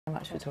So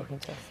much for talking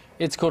to us.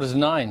 It's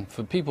 9:15.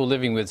 For people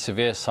living with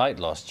severe sight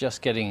loss,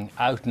 just getting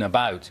out and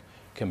about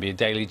can be a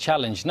daily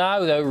challenge. Now,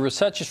 though,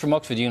 researchers from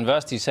Oxford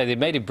University say they've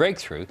made a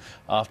breakthrough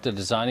after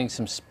designing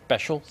some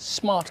special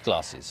smart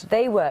glasses.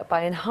 They work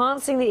by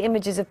enhancing the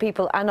images of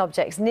people and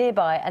objects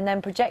nearby and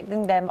then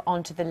projecting them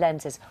onto the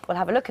lenses. We'll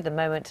have a look at the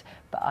moment,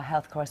 but our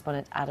health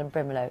correspondent Adam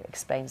Brimelow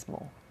explains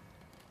more.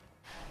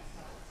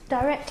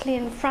 Directly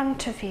in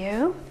front of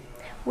you,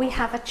 we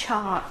have a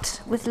chart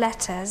with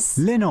letters.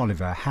 Lynn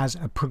Oliver has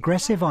a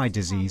progressive eye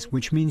disease,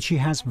 which means she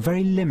has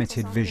very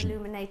limited vision.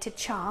 Illuminated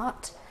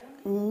chart.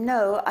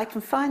 No, I can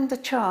find the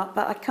chart,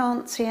 but I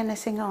can't see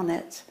anything on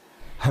it.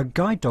 Her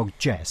guide dog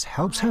Jess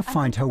helps her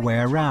find her way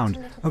around,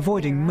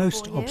 avoiding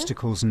most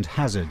obstacles and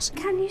hazards.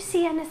 Can you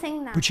see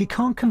anything now? But she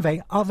can't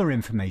convey other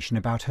information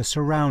about her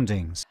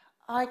surroundings.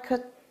 I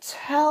could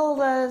tell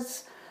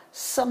there's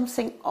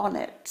something on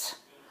it,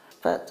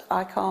 but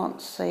I can't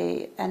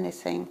see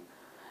anything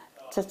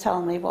to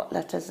tell me what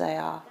letters they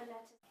are.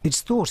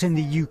 It's thought in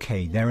the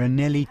UK there are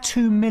nearly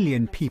 2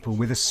 million people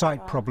with a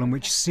sight problem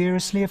which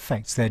seriously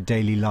affects their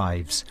daily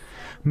lives.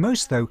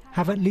 Most, though,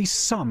 have at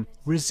least some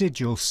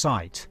residual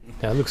sight.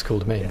 Yeah, it looks cool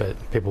to me, but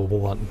people will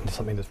want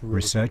something that's really...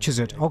 Researchers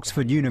at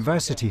Oxford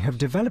University have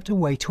developed a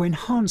way to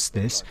enhance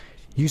this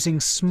using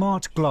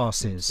smart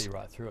glasses.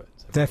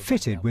 They're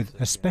fitted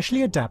with a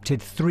specially adapted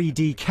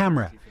 3D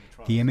camera.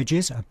 The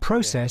images are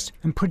processed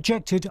and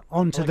projected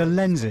onto the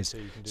lenses,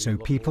 so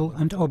people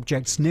and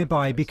objects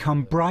nearby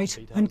become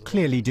bright and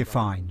clearly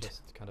defined.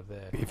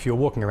 If you're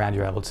walking around,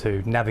 you're able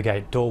to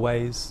navigate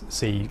doorways,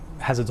 see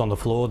hazards on the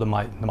floor that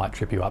might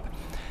trip you up,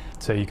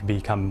 so you can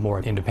become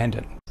more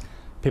independent.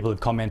 People have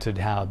commented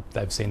how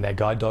they've seen their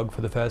guide dog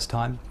for the first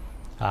time,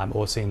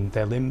 or seen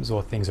their limbs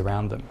or things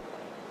around them.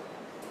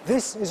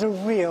 This is a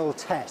real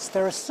test.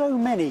 There are so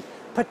many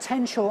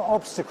potential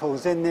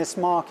obstacles in this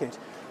market.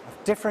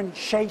 Different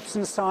shapes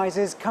and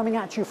sizes coming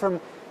at you from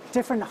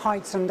different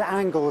heights and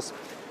angles.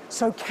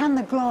 So can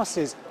the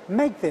glasses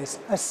make this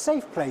a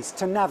safe place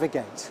to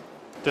navigate?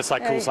 Just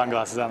like cool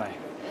sunglasses, aren't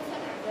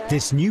they?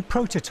 This new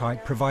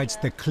prototype provides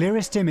the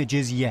clearest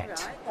images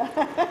yet.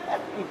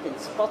 You've been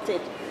spotted.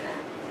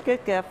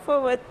 Good girl,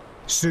 forward.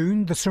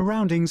 Soon the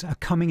surroundings are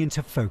coming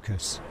into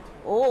focus.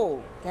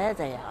 Oh, there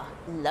they are.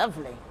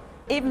 Lovely.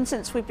 Even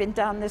since we've been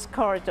down this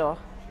corridor,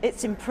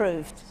 it's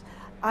improved.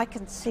 I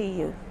can see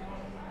you.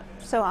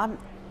 So I'm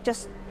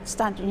just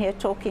standing here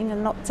talking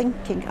and not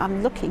thinking,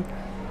 I'm looking.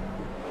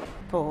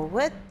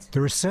 Forward.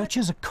 The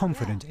researchers are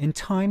confident in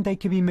time they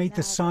can be made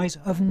the size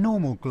of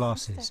normal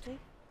glasses.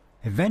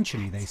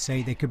 Eventually, they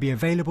say they could be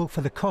available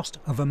for the cost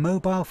of a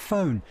mobile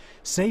phone,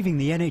 saving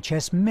the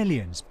NHS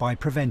millions by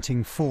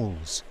preventing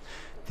falls.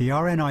 The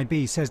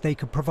RNIB says they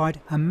could provide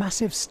a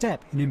massive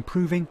step in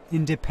improving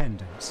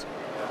independence.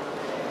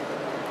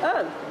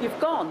 Oh, you've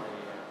gone.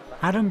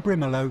 Adam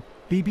Brimelow,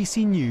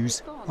 BBC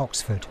News,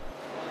 Oxford.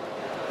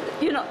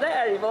 You're not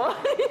there anymore.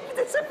 You've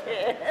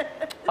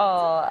disappeared.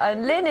 Oh,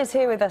 and Lynn is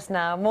here with us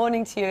now.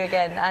 Morning to you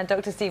again, and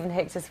Dr. Stephen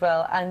Hicks as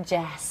well, and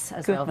Jess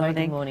as well. Very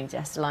good morning,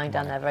 Jess, lying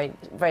down there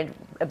very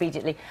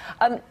obediently.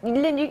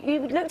 Lynn,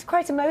 you looked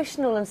quite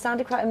emotional and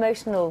sounded quite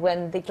emotional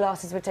when the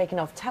glasses were taken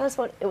off. Tell us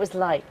what it was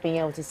like being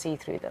able to see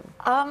through them.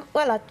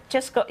 Well, I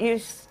just got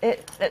used.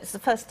 It's the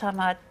first time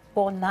I'd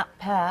worn that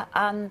pair,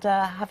 and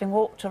having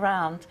walked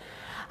around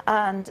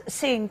and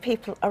seeing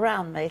people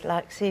around me,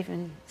 like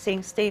seeing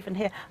Stephen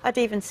here. I'd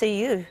even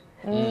see you,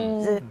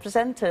 the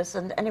presenters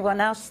and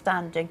anyone else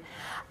standing.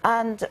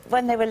 And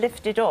when they were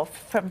lifted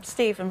off from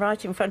Stephen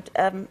right in front,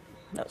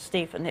 not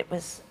Stephen, it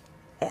was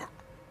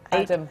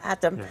Adam.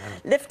 Yeah.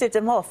 Lifted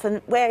them off,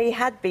 and where he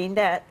had been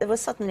there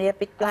was suddenly a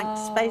big blank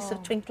space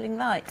of twinkling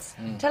lights.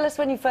 Tell us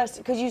when you first,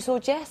 because you saw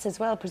Jess as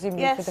well,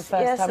 presumably for the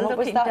first yes, time. What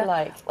was that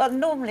like? Well,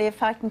 normally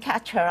if I can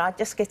catch her, I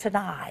just get an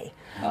eye,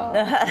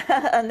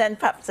 and then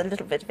perhaps a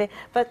little bit of it.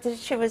 But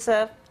she was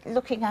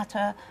looking at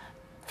her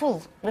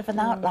full with an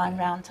outline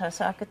round her,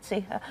 so I could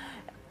see her.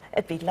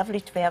 It'd be lovely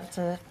to be able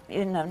to,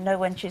 know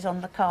when she's on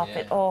the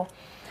carpet or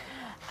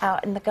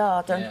out in the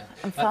garden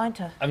and find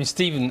her. I mean,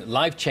 Stephen,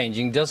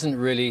 life-changing doesn't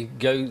really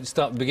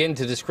begin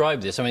to describe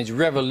this. I mean, it's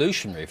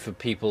revolutionary for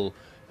people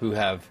who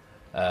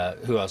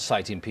are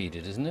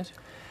sight-impeded, isn't it?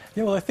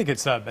 Yeah, well, I think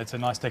it's a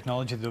nice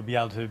technology that will be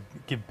able to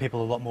give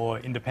people a lot more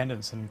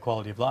independence and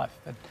quality of life.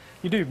 But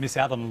you do miss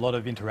out on a lot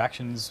of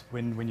interactions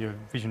when your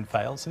vision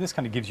fails, so this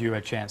kind of gives you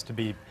a chance to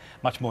be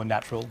much more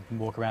natural and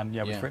walk around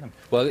with freedom.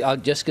 Well,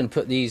 I'm just going to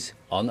put these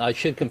on. I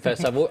should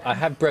confess, I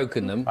have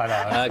broken them.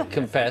 I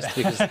confessed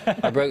because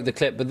I broke the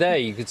clip. But there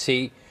you could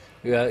see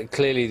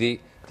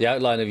clearly the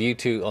outline of you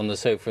two on the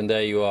sofa, and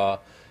there you are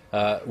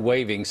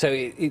waving.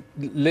 So,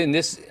 Lynn,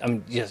 this,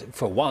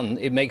 for one,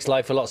 it makes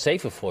life a lot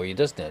safer for you,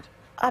 doesn't it?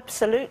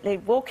 Absolutely.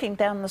 Walking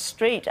down the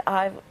street,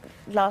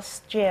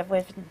 last year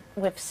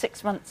with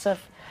 6 months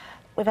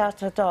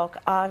without a dog,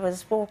 I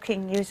was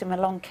walking using my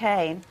long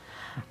cane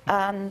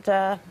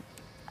and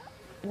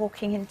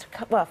walking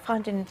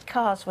finding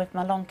cars with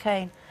my long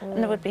cane, and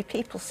there would be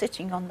people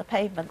sitting on the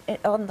pavement,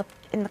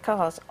 in the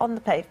cars on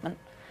the pavement,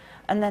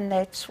 and then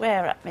they'd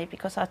swear at me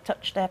because I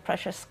touched their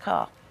precious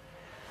car.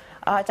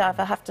 I'd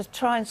either have to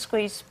try and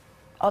squeeze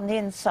on the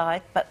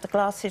inside, but the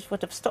glasses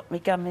would have stopped me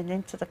coming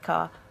into the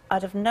car.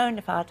 I'd have known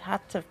if I'd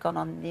had to have gone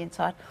on the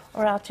inside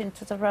or out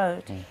into the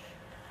road.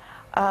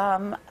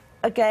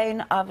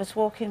 Again, I was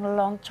walking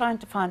along trying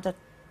to find a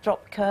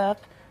drop curb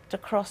to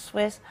cross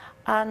with,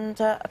 and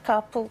a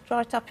car pulled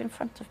right up in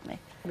front of me.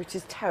 Which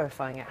is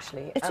terrifying,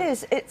 actually. It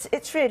is.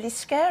 It's really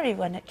scary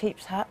when it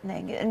keeps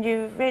happening, and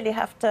you really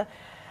have to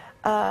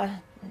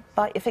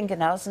bite your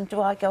fingernails and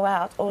do I go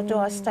out or do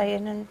I stay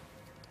in and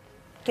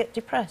get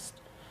depressed?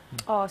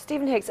 Oh,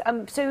 Stephen Hicks,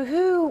 so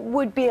who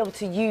would be able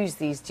to use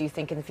these, do you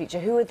think, in the future?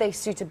 Who are they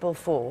suitable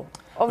for?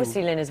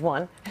 Obviously, Lynn is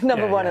one,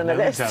 number one on the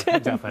list.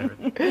 Lynn's our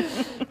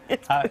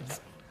favourite.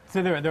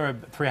 So there are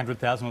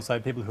 300,000 or so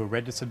people who are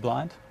registered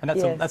blind,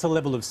 and that's a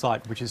level of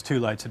sight which is too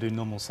low to do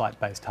normal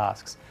sight-based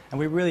tasks. And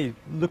we really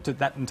looked at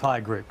that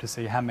entire group to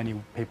see how many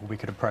people we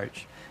could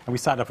approach. And we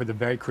started off with a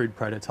very crude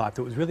prototype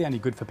that was really only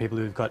good for people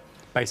who've got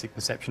basic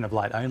perception of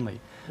light only.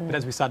 But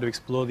as we started to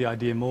explore the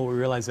idea more, we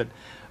realised that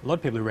a lot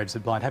of people who are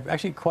registered blind have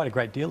actually quite a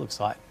great deal of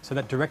sight. So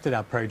that directed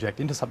our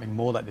project into something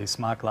more like these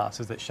smart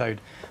glasses that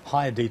showed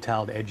higher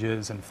detailed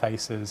edges and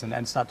faces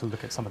and start to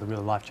look at some of the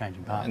really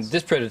life-changing parts. And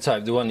this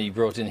prototype, the one you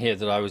brought in here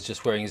that I was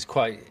just wearing, is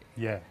quite...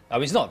 Yeah. I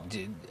mean, it's not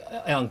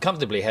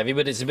uncomfortably heavy,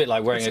 but it's a bit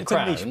like wearing a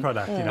crown. It's a niche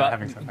product, you know, but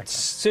having something like that.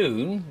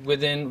 Soon,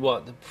 within,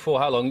 for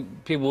how long,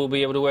 people will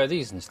be able to wear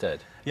these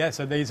instead? Yeah,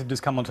 so these have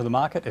just come onto the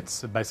market.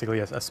 It's basically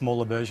a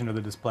smaller version of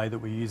the display that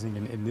we're using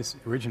in this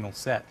original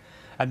set.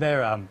 And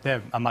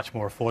they're much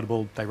more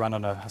affordable. They run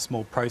on a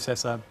small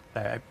processor.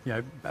 They're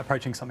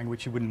approaching something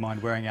which you wouldn't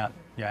mind wearing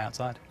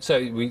outside. So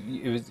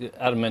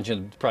Adam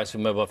mentioned the price of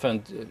a mobile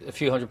phone, a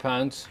few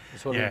 £100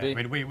 is what it would be?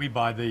 I mean, we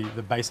buy the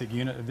basic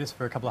unit of this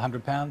for a couple of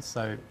 £100,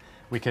 so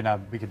we could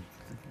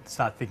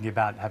start thinking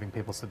about having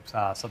people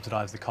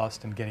subsidise the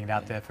cost and getting it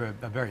out there for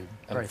a very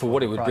for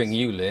what it would price. bring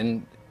you,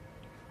 Lynn,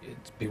 it'd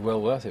be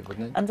well worth it,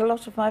 wouldn't it? And a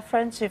lot of my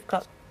friends who've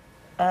got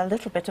a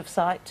little bit of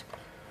sight,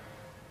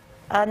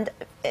 and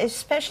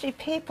especially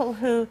people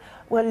who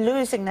were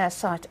losing their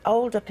sight,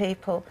 older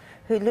people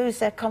who lose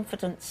their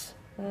confidence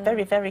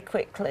very, very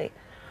quickly.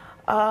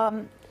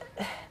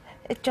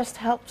 It just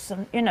helps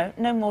them, you know,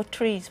 no more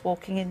trees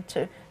walking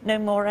into, no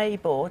more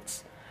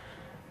A-boards,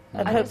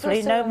 and hopefully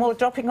also, no more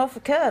dropping off the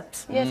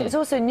curbs. Yes, it's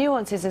also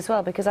nuances as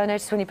well, because I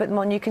noticed when you put them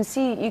on, you can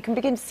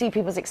begin to see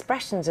people's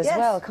expressions as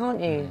well, can't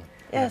you?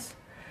 Yes.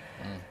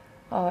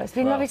 Oh, it's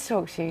been lovely to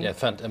talk to you.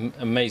 Yeah,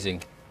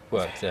 amazing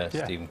work there,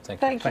 Stephen.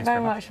 Thank you. Thank you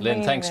very much.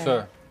 Lynn, thanks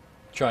for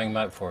trying them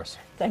out for us.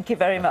 Thank you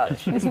very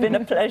much. It's been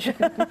a pleasure.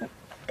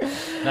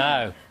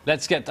 Now,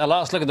 let's get a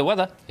last look at the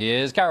weather.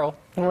 Here's Carol.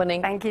 Good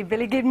morning. Thank you,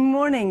 Billy. Good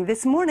morning.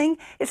 This morning,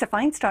 it's a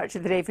fine start to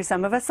the day for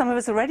some of us. Some of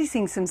us already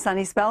seeing some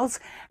sunny spells.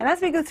 And as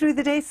we go through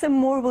the day, some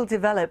more will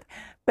develop.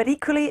 But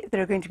equally,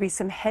 there are going to be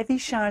some heavy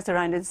showers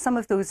around, and some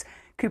of those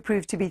could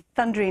prove to be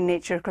thundery in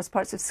nature across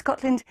parts of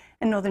Scotland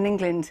and northern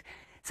England.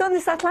 So on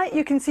the satellite,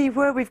 you can see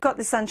where we've got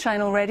the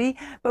sunshine already,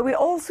 but we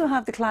also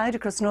have the cloud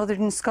across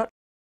northern Scotland.